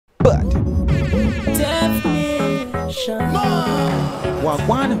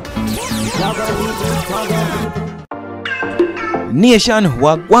Wagwan. Nation,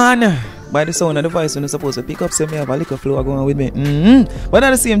 Wagwan. By the sound of the voice, when you're supposed to pick up, say me have a little flow going with me. But at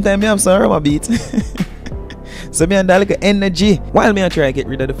the same time, me have some rubber beat. So me and that little energy while me I try to get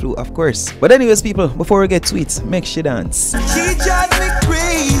rid of the flu, of course. But anyways, people, before we get to it, make she dance. She drives me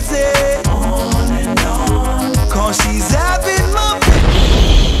crazy, on and on, cause she's having my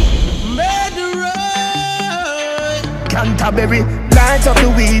murderer. Canterbury, light up the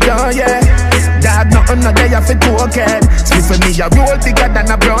weed, oh yeah. Dad, nothing no day off it token. Split for me a roll bigger than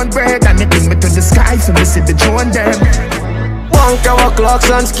a brown bread, and it bring me to the sky for me see the drone them. Punk our clocks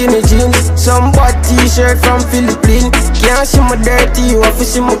and skinny jeans. Some bad t-shirt from Philippines. Can't see my dirty, you have to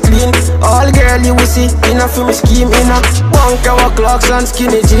see my clean. All girl you will see, enough for me scheme. Enough punk our clocks and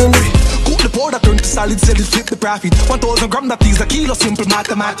skinny jeans. Cook the powder, turn to solid, sell it, flip the profit. 1,000 grams, that is a kilo, simple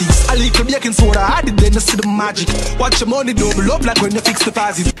mathematics. I leave the baking soda, I did then see the magic. Watch your money double up like when you fix the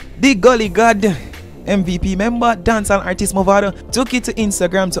deposit. The Gully God MVP member, dancehall artist Mavado, took it to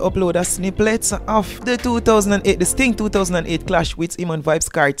Instagram to upload a snippet of the 2008 Sting 2008 clash with him on Vybz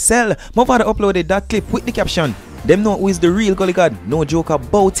Kartel. Mavado uploaded that clip with the caption, "Them know who is the real Gully God, no joke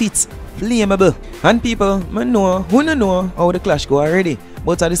about it, flammable." And people, me know who no know how the clash go already.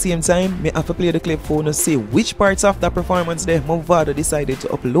 But at the same time, me have to play the clip for to see which parts of that performance there Mavado decided to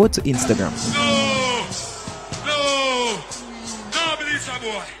upload to Instagram. No, believe that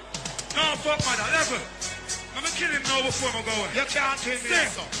boy. No, fuck mother, level. I'm gonna kill him now before I'm going. You can't kill me,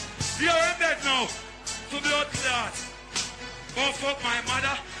 son. You're in bed now. To blood clot. Go fuck my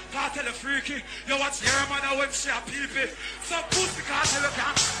mother. Cartel a freaky. You watch your mother when she a pee-pee. Some pussy cartel you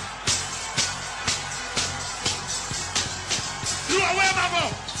can't. You are where I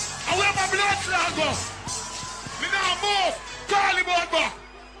go. I where my blood clot go. Me now move. Call him on back.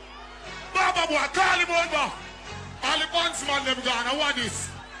 Baba boy, call him on back. All the buns man them gone. I want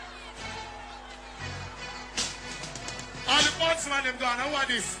this.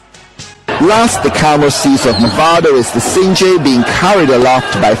 Last, the camera sees of Mavado is the Sinjay being carried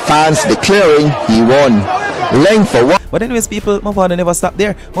aloft by fans declaring he won. Length for one. But anyways, people, Mavado never stopped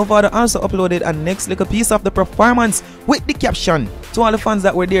there. Mavado also uploaded a next little piece of the performance with the caption, "To all the fans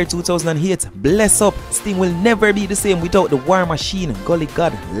that were there 2008, bless up. Sting will never be the same without the war machine. Gully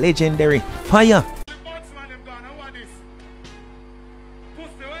God, legendary. Fire."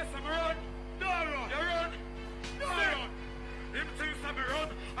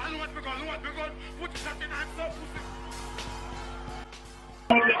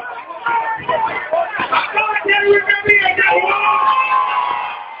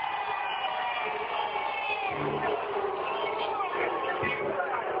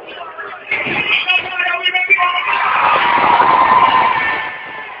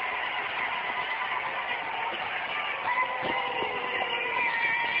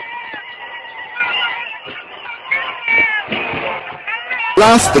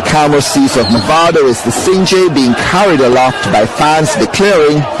 Last, the camera sees of Mavado is the Sinjay being carried aloft by fans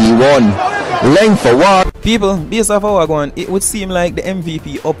declaring he won. Length for war. People, based off how I go on, it would seem like the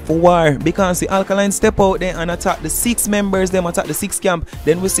MVP up for war because the Alkaline step out there and attack the 6 members, them attack the 6 camp.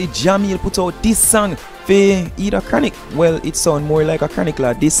 Then we see Jamil put out this song for either Chronic. Well, it sound more like a Chronic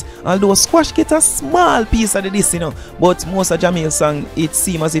like this, although Squash get a small piece of this, you know. But most of Jamil's song, it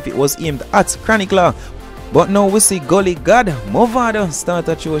seemed as if it was aimed at Chronic Law. But now we see Gully God, Mavado start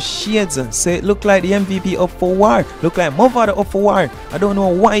to show shades. So it look like the MVP up for war. Look like Mavado up for war. I don't know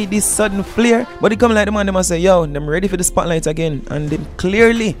why this sudden flare, but it come like the man them and say, yo, them ready for the spotlight again. And them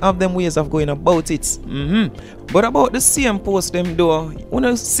clearly have them ways of going about it. But about the same post them though, when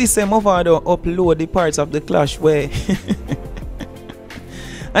you see say Mavado upload the parts of the clash where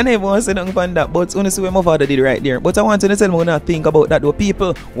I never want to say nothing about that, but only see what Mavado did right there. But I want you to tell me what you think about that though,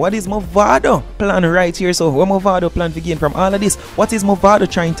 people. What is Mavado plan right here? So what Mavado plan to gain from all of this? What is Mavado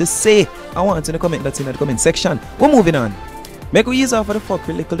trying to say? I want you to comment that in the comment section. We're moving on. Make we use off for the fuck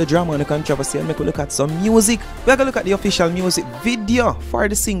with the drama and the controversy and make we look at some music. We're gonna look at the official music video for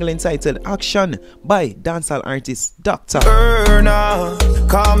the single entitled Action by dancehall artist Dr.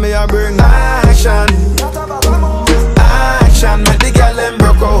 Call me and bring action. Action, make the girl them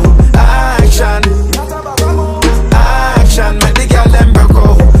broke out. Action, action, make the girl them broke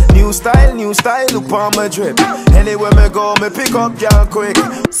out. New style, look on my drip. Anywhere me go, me pick up y'all quick.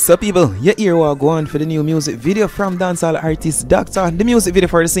 So people, you hear what go on for the new music video from dancehall artist Dr. The music video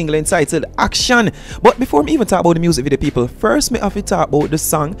for the single entitled Action. But before me even talk about the music video, people, first me have to talk about the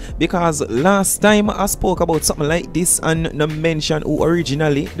song, because last time I spoke about something like this and no mention who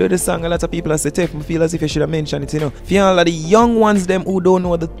originally do the song. A lot of people have said, I feel as if you should have mentioned it, you know. For all of the young ones them who don't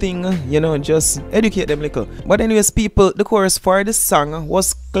know the thing, you know, just educate them little. But anyways, people, the chorus for the song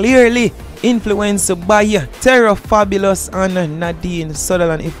was clearly influenced by Terror Fabulous and Nadine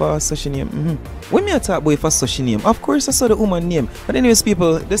Sutherland, if I such a name. When me talk about if I such a name, of course I saw the woman name. But anyways,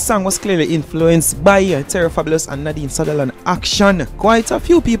 people, the song was clearly influenced by Terror Fabulous and Nadine Sutherland. Action. Quite a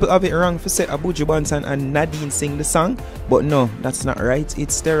few people have it wrong for say Abuju Banton and Nadine sing the song, but no, that's not right.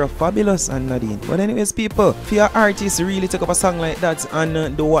 It's Terror Fabulous and Nadine. But anyways, people, if your artist really take up a song like that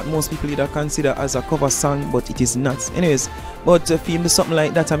and do what most people either consider as a cover song, but it is not. Anyways, but film something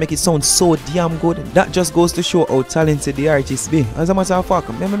like that and make it sound so damn good, that just goes to show how talented the artist be. As a matter of fact,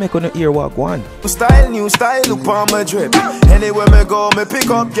 let me make on the ear walk one. New style, look on my drip. Anywhere me go, me pick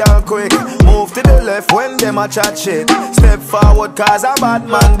up girl quick. Move to the left when them a chat shit. Step forward cause a bad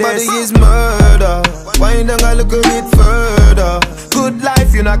man this. Body is murder. Wind down a little bit further. Good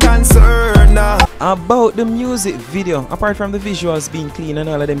life, you're not concerned now. About the music video, apart from the visuals being clean and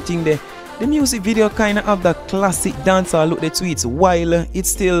all of them things there, the music video kind of have the classic dancehall look the tweets, while it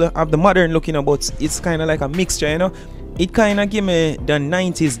still have the modern looking, but it's kind of like a mixture, you know. It kind of give me the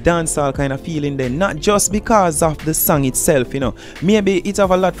 90s dancehall kind of feeling there, not just because of the song itself, you know. Maybe it have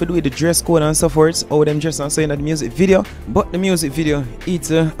a lot to do with the dress code and so forth, how them dress and so in the music video, but the music video, it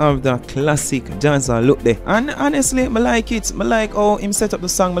have the classic dancehall look there. And honestly, I like it. I like how him set up the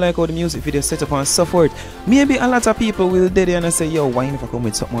song, I like how the music video set up and so forth. Maybe a lot of people will dead there and say, yo, why if I come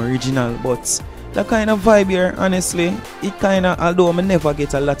with something original? But that kind of vibe here, honestly, it kind of, although I never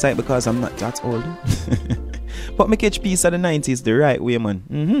get a lot of it because I'm not that old. But me catch piece of the 90s the right way, man.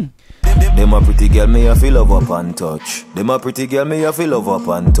 Them a pretty girl, me a feel love up and touch. Them a pretty girl, me a feel love up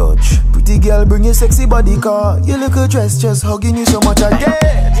and touch. Pretty girl, bring your sexy body car. Your little dress just hugging you so much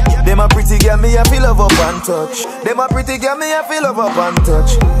again. Them a pretty girl, me a feel love up and touch. Them a pretty girl, me a feel love up and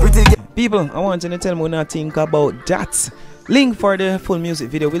touch. Pretty girl. People, I want you to tell me what I think about that. Link for the full music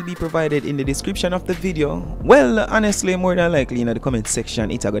video will be provided in the description of the video. Well, honestly, more than likely in the comment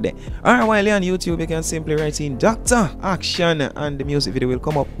section, it's a good day. Alright, while you're on YouTube, you can simply write in Dr. Action and the music video will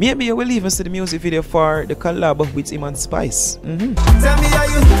come up. Maybe you will even see the music video for the collab with him and Spice. Tell me, are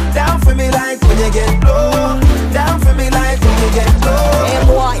you down for me like when you get low? Down for me like when you get low? Hey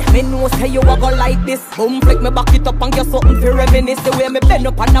boy, me know say you a go like this. Boom, flick me back it up and get something to reminisce. The way me bend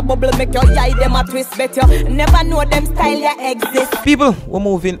up on a bubble, make your eye them a twist better. Never know them style ya exist. People, we're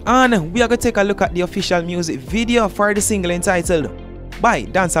moving on. We are going to take a look at the official music video for the single entitled by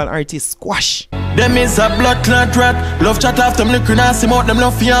dancehall artist Squash. Them is a blood clot rat. Love chat after them looking at him out, them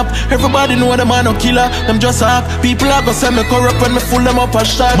love up. Everybody know them are no killer, them just up. People are gonna say me corrupt when me full them up a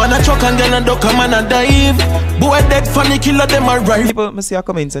shot. Man a truck and girl and duck, man a dive. Boy dead funny killer, them a right. People, me see a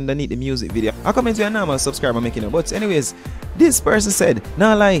comment underneath the music video. A comment to a normal subscriber making it. But anyways, this person said,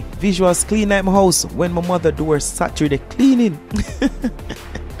 nah lie, visuals clean like my house when my mother do her Saturday cleaning.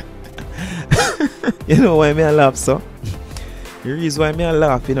 You know why me a laugh, so? The reason why me a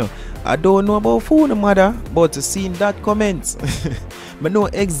laugh, you know. I don't know about phone mother, but seeing that comment, I know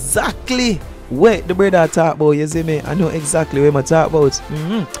exactly where the brother talk about, you see me? I know exactly where I talk about.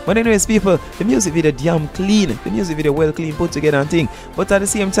 But anyways, people, the music video damn clean. The music video well clean, put together and thing. But at the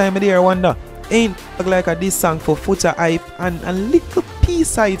same time, I wonder, ain't like a this song for footer hype and a little piece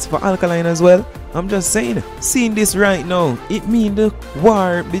sides for Alkaline as well? I'm just saying, seeing this right now, it means the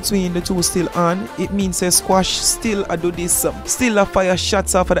war between the two still on. It means a Squash still a do this, still a fire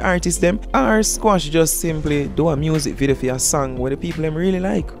shots off of the artists them, or Squash just simply do a music video for a song where the people them really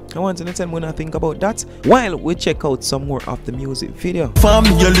like. I want to tell me what I think about that while we check out some more of the music video. Fam,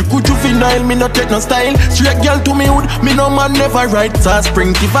 you look good juvenile, me not take no style. Straight girl to me hood, me no man never right. South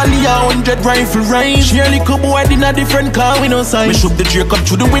Spring, Tivoli, 100 rifle range. She only couple wide in a different car, we no sign. Me shook the Drake up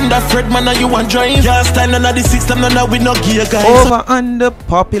through the window, Fred man, now you want drive. Yeah, style none of the system, none of we no gear guys. Over on the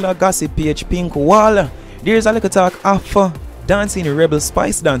popular gossip page Pink Wall, there's a little talk of Dancing Rebel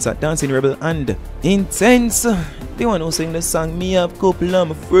Spice Dancer, Dancing Rebel and Intence. The one who sing the song Me Have Couple,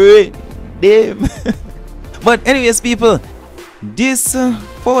 I'm afraid. Damn. But anyways, people, this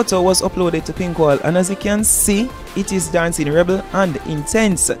photo was uploaded to Pink Wall, and as you can see, it is Dancing Rebel and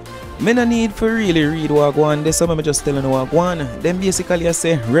Intence. Me no need for really read what go on. This so me just telling what go on. Then basically I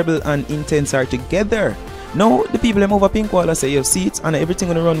say Rebel and Intence are together. Now the people them over Pink Wall I say you see it and everything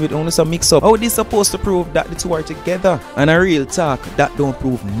gonna run with only some mix up. How this supposed to prove that the two are together? And a real talk that don't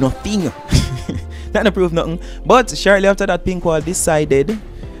prove nothing. That don't prove nothing. But shortly after that, Pink Wall decided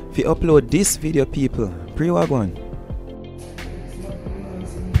If you upload this video, people, pre-wagwan.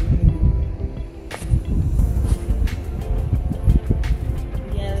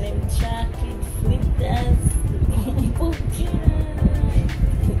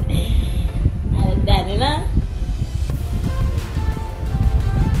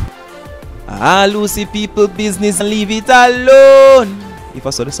 Lucy people business and leave it alone. If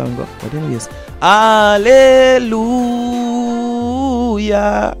I saw the song go, but anyways, hallelujah.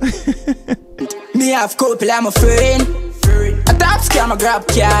 Me have couple, I'm a friend. A top scam, a grab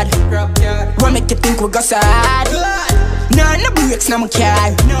card. What make you think we got sad? No breaks, no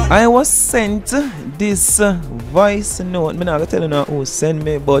car. I was sent this voice note. I'm not gonna tell you now who sent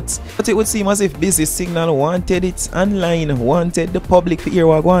me, but it would seem as if Busy Signal wanted it online, wanted the public to hear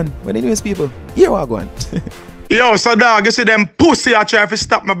what go on. But anyways, people, hear what go on. Yo, so dog, you see them pussy I try to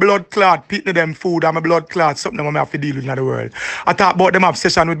stop my blood clot, pitting them food and my blood clot, something I have to deal with in the world. I talk about them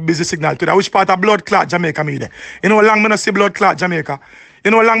obsession with Busy Signal today. Which part of blood clot Jamaica me there? You know how long I not see blood clot Jamaica?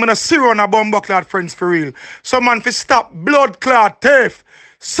 You know how long I not see run a bomb clot friends for real? Some man fi stop blood clot thief.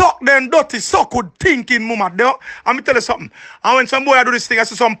 Suck them dirty, so good thinking, mama. I'm tell you something. And when some boy I do this thing, I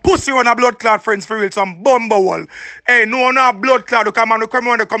see some pussy on a blood clot friends for real, some bumble. Hey, no one have blood clot, because man, come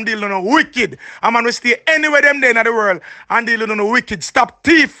on, come deal with no wicked. And man, we stay anywhere them there in the world and deal with no wicked. Stop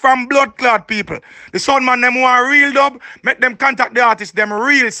thief from blood clot people. The son man, them want real dub, make them contact the artist, them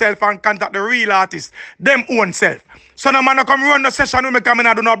real self, and contact the real artist, them own self. So no man, come run the session with me, come in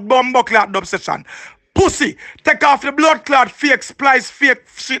and do not bumble clot dub session. Pussy, take off the blood clot, fake splice, fake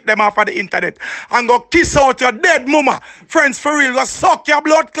shit them off of the internet and go kiss out your dead mama. Friends for real, go suck your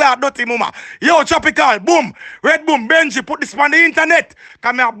blood clot, dirty mama. Yo, Tropical, boom, Red Boom, Benji, put this on the internet.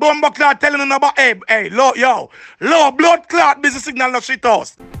 Come here, bomb clot telling them about, hey, low blood clot, Busy Signal, no shit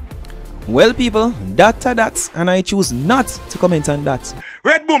house. Well, people, that, and I choose not to comment on that.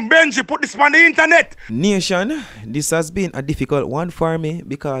 Red Boom, Benji, put this on the internet. Nation, this has been a difficult one for me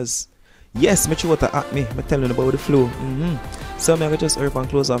because yes, me what at me. Me telling about the flow. So me I just hurry and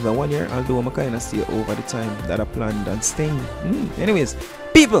close off the 1 year, although I'm kind of stay over the time that I planned on staying. Anyways,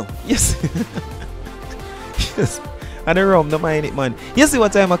 people, yes. Yes. And the rum, don't mind it, man. You see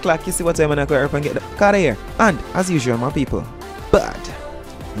what time I clock, you see what time I go up and get the car here. And as usual, my people, bad.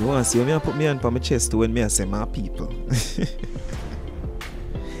 You want to see me I put me hand on my chest when me I say my people.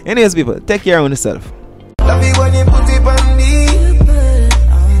 Anyways, people, take care of yourself. Love you when you put it on me.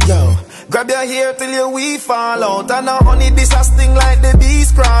 Yo. Grab your hair till your weave fall out. And a honey, this a sting like the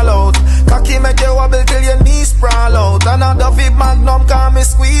bees cry.